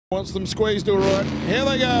Wants them squeezed all right. Here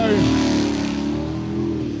they go.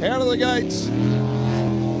 Out of the gates.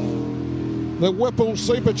 The Whipple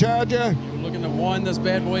Supercharger. Looking to wind this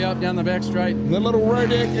bad boy up down the back straight. The little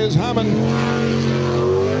Rodec is humming.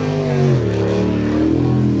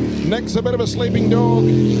 Nick's a bit of a sleeping dog.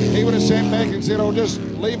 He would have sat back and said, I'll just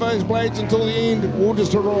leave those blades until the end. We'll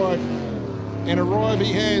just arrive. And arrive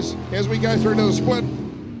he has as we go through to the split.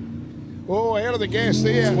 Oh, out of the gas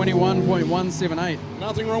there. 21.178.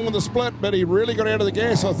 Nothing wrong with the split, but he really got out of the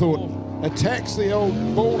gas, I thought. Attacks the old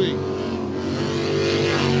Baldy.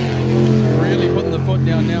 Really putting the foot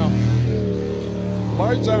down now.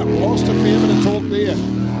 Loads up, lost a fair bit of torque there.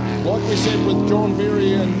 Like we said with John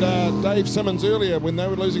Berry and Dave Simmons earlier when they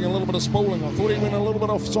were losing a little bit of spooling. I thought he went a little bit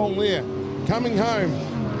off song there. Coming home.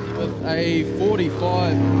 With a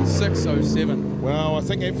 45.607. Well, I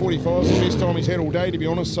think that 45 is the best time he's had all day, to be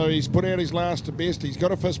honest, so he's put out his last to best. He's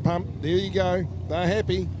got a fist pump. There you go. They're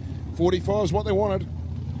happy. 45 is what they wanted.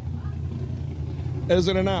 Is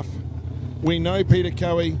it enough? We know Peter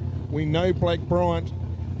Coey, we know Blake Bryant,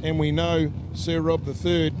 and we know Sir Rob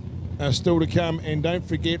III are still to come. And don't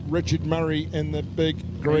forget Richard Murray in the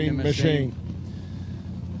big green machine.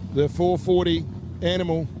 The 440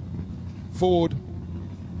 Animal Ford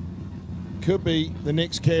could be the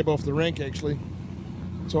next cab off the rank, actually.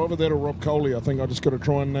 So either that or Rob Coley. I think I just got to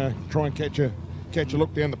try and catch a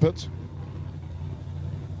look down the pits.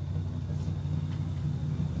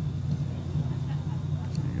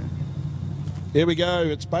 Here we go.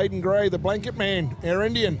 It's Baden Gray, the blanket man, our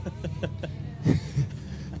Indian.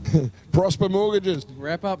 Prosper Mortgages.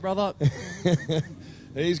 Wrap up, brother.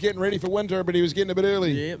 He's getting ready for winter, but he was getting a bit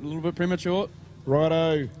early. Yeah, a little bit premature.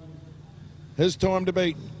 Righto. His time to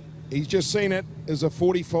beat. He's just seen it as a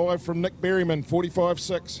 45 from Nick Berryman,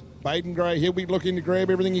 45.6. Baden Gray, he'll be looking to grab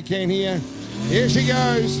everything he can here. Here she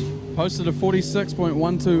goes. Posted a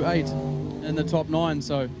 46.128 in the top 9,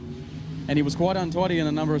 so, and he was quite untidy in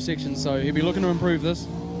a number of sections, so he'll be looking to improve this.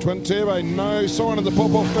 Twin turbo, no sign of the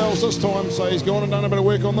pop-off valves this time, so he's gone and done a bit of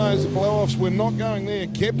work on those. The blow-offs were not going there.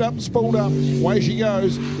 Kept up and spooled up. Away she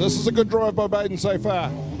goes. This is a good drive by Baden so far.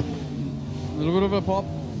 A little bit of a pop.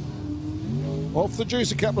 Off the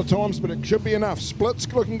juice a couple of times, but it should be enough. Split's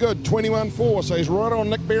looking good, 21.4, so he's right on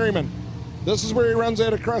Nick Berryman. This is where he runs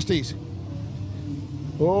out of crusties.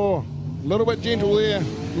 Oh, a little bit gentle there.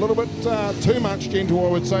 A little bit too much gentle,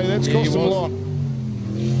 I would say. That's cost him a lot.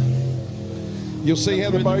 You'll see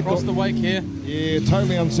how the boat got the wake here. Yeah,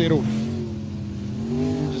 totally unsettled.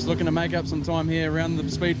 Just looking to make up some time here around the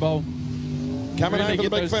speed bowl. Coming over the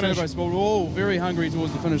big finish. Oh, very hungry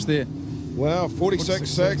towards the finish there. Well,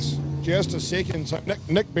 46.6. Just a second. So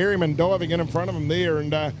Nick Berryman diving in front of him there,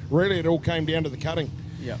 and really it all came down to the cutting.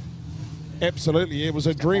 Yeah. Absolutely, it was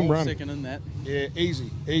a dream run. Second in that. Yeah, easy,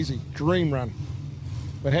 dream run.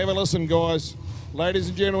 But have a listen, guys. Ladies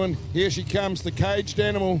and gentlemen, here she comes, the caged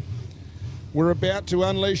animal. We're about to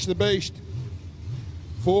unleash the beast.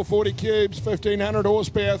 440 cubes, 1,500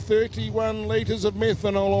 horsepower, 31 litres of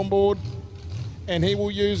methanol on board, and he will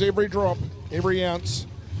use every drop, every ounce.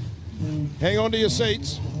 Hang on to your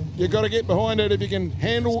seats. You've got to get behind it if you can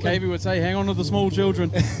handle it. Davey would say, hang on to the small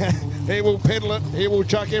children. He will pedal it. He will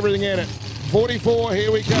chuck everything at it. 44,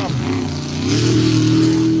 here we come.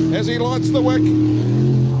 As he lights the wick,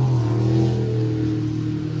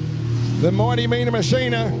 the mighty Mina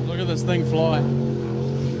Machina. Look at this thing fly.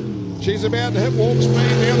 She's about to hit warp speed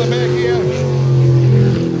down the back here.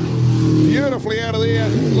 Beautifully out of there. A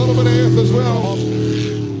little bit of earth as well.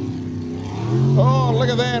 Oh, look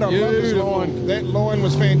at that. I love this line. That line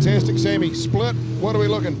was fantastic, Sammy. Split, what are we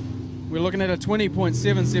looking? We're looking at a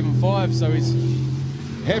 20.775, so he's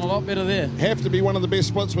a lot better there. Have to be one of the best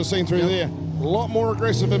splits we've seen through there. A lot more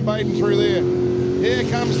aggressive than Baden through there. Here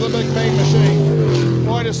comes the big mean machine.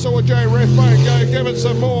 I just saw Joe Rathbone go, give it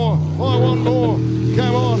some more. I want more.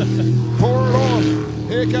 Come on. Pour it on.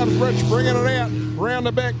 Here comes Rich bringing it out. Round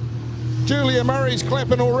the back. Julia Murray's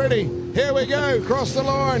clapping already. Here we go. Cross the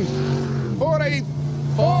line.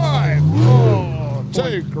 45. Oh,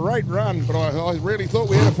 two. Great run, but I really thought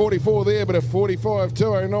we had a 44 there, but a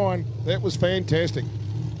 45.209. That was fantastic.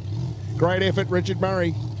 Great effort, Richard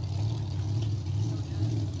Murray.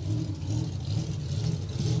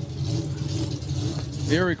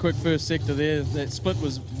 Very quick first sector there. That split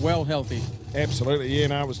was well healthy. Absolutely, yeah,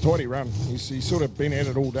 no, it was tidy run. He's sort of been at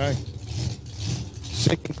it all day.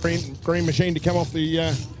 Second green machine to come off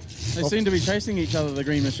the... They seem to be chasing each other, the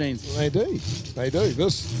green machines. They do.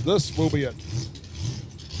 This will be it.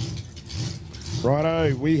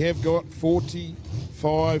 Righto, we have got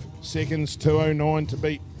 45 seconds, 209 to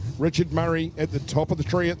beat. Richard Murray at the top of the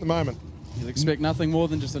tree at the moment. You'll expect nothing more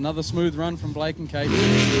than just another smooth run from Blake and Kate.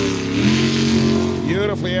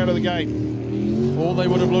 Beautifully out of the gate. All they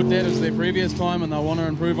would have looked at is their previous time, and they'll want to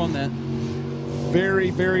improve on that. Very,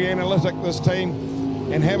 very analytic, this team.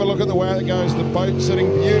 And have a look at the way it goes. The boat sitting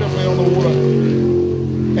beautifully on the water.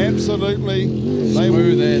 Absolutely. They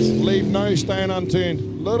Smooth as. leave no stone unturned.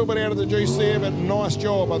 A little bit out of the juice there, but nice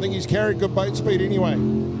job. I think he's carried good boat speed anyway.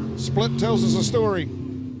 Split tells us a story.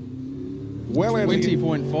 Well out of the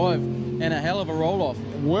 20.5 and a hell of a roll-off.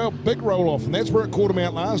 Well, big roll-off, and that's where it caught him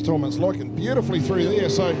out last time. It's looking beautifully through there,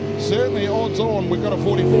 so certainly odds on we've got a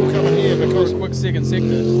 44 coming here because... Quick second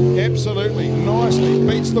sector. Absolutely, nicely,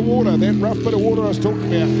 beats the water. That rough bit of water I was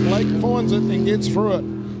talking about. Blake finds it and gets through it.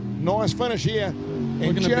 Nice finish here. And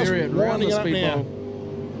Looking to just bury it round winding the it up speed now.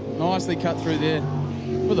 bowl. Nicely cut through there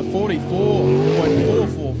with a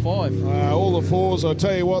 44.445. All the fours, I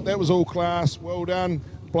tell you what, that was all class. Well done.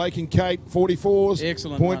 Blake and Kate, 44s.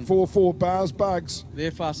 Excellent run. 0.44 bars bugs.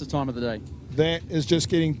 Their fastest time of the day. That is just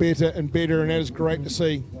getting better and better, and that is great to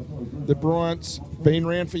see. The Bryant's been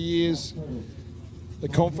around for years. The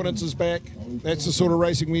confidence is back. That's the sort of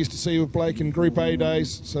racing we used to see with Blake in Group A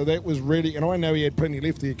days. So that was really, and I know he had plenty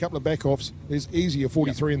left there, a couple of back-offs. There's easy a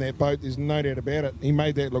 43 in that boat. There's no doubt about it. He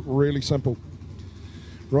made that look really simple.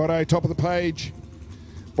 Righto, top of the page.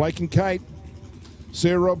 Blake and Kate.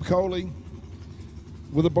 Sir Rob Coley.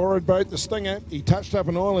 With a borrowed boat, the Stinger. He touched up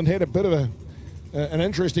an island, had a bit of an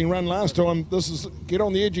interesting run last time. This is get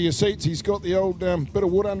on the edge of your seats. He's got the old bit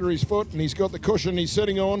of wood under his foot, and he's got the cushion he's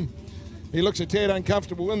sitting on. He looks a tad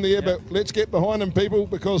uncomfortable in there, but let's get behind him, people,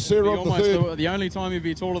 because Sir Rob the third. The only time he'd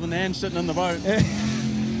be taller than Ange sitting in the boat.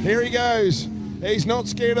 Here he goes. He's not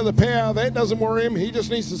scared of the power. That doesn't worry him. He just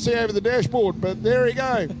needs to see over the dashboard. But there he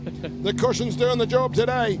go. The cushion's doing the job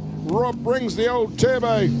today. Rob brings the old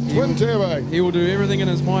turbo, twin turbo. He will do everything in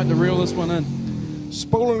his might to reel this one in.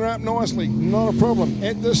 Spooling her up nicely, not a problem.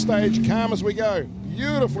 At this stage, calm as we go.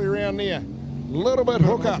 Beautifully around there. Little bit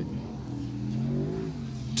hook up.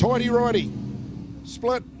 Tighty righty.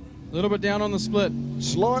 Split. A little bit down on the split.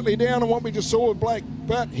 Slightly down on what we just saw with Blake,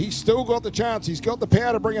 but he's still got the chance. He's got the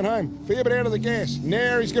power to bring it home. Fair bit out of the gas.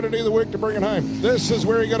 Now he's going to do the work to bring it home. This is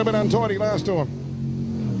where he got a bit untidy last time.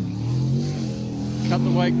 Cut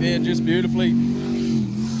the wake there just beautifully.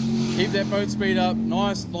 Keep that boat speed up.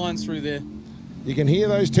 Nice lines through there. You can hear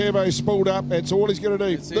those turbos spooled up. That's all he's going to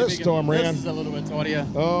do this time round. This is a little bit tidier.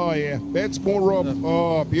 Oh, yeah. That's more Rob.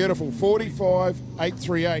 Oh, beautiful.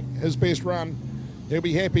 45.838, his best run. He'll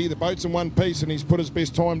be happy. The boat's in one piece, and he's put his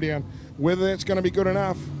best time down. Whether that's going to be good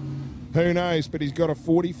enough, who knows? But he's got a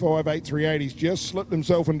 45.838. He's just slipped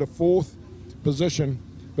himself into fourth position,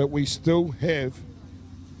 but we still have,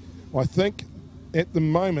 I think, at the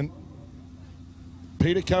moment,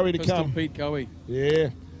 Peter Cowie to Pistol come. Pete Cowie. Yeah,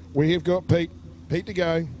 we have got Pete to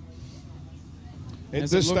go. At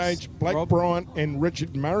As this it looks, stage, Blake Bryant and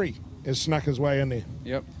Richard Murray has snuck his way in there.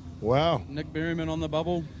 Yep. Wow. Nick Meremere on the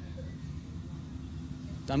bubble.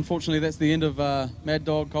 Unfortunately, that's the end of Mad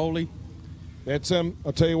Dog Coley. That's I'll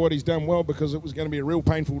tell you what, he's done well because it was going to be a real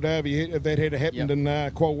painful day if that had happened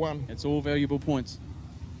in Qual 1. It's all valuable points.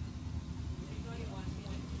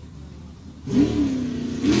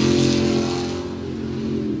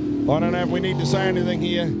 I don't know if we need to say anything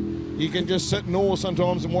here. You can just sit in awe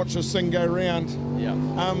sometimes and watch this thing go round. Yeah.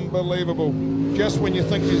 Unbelievable. Just when you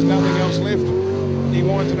think there's nothing else left, he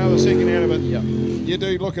winds another second out of it. Yeah. You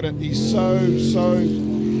do look at it. He's so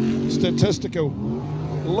statistical.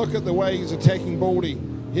 Look at the way he's attacking Baldy.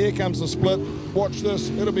 Here comes the split. Watch this.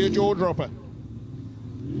 It'll be a jaw dropper.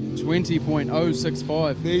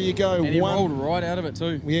 20.065. There you go. And he rolled right out of it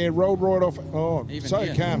too. Yeah, rolled right off. Oh, Even so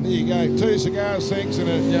here. calm. There you go. 2 cigars, thanks, and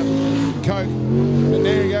a Coke. And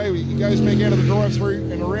there you go. He goes back out of the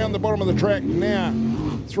drive-through and around the bottom of the track. Now,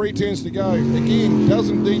 3 turns to go. Again,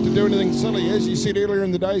 doesn't need to do anything silly, as you said earlier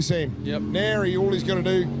in the day, Sam. Yep. Now, all he's got to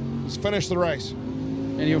do is finish the race.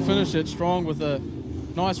 And he'll finish it strong with a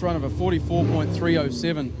nice run of a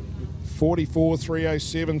 44.307.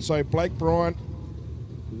 44.307. So Blake Bryant,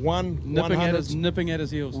 nipping at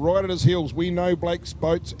his heels. Right at his heels. We know Blake's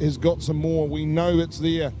boat has got some more. We know it's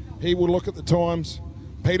there. He will look at the times.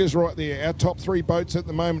 Peter's right there. Our top 3 boats at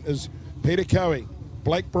the moment is Peter Cowie,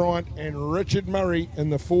 Blake Bryant, and Richard Murray in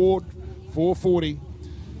the Ford 440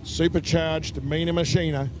 supercharged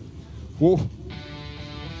Meremere. Whoa.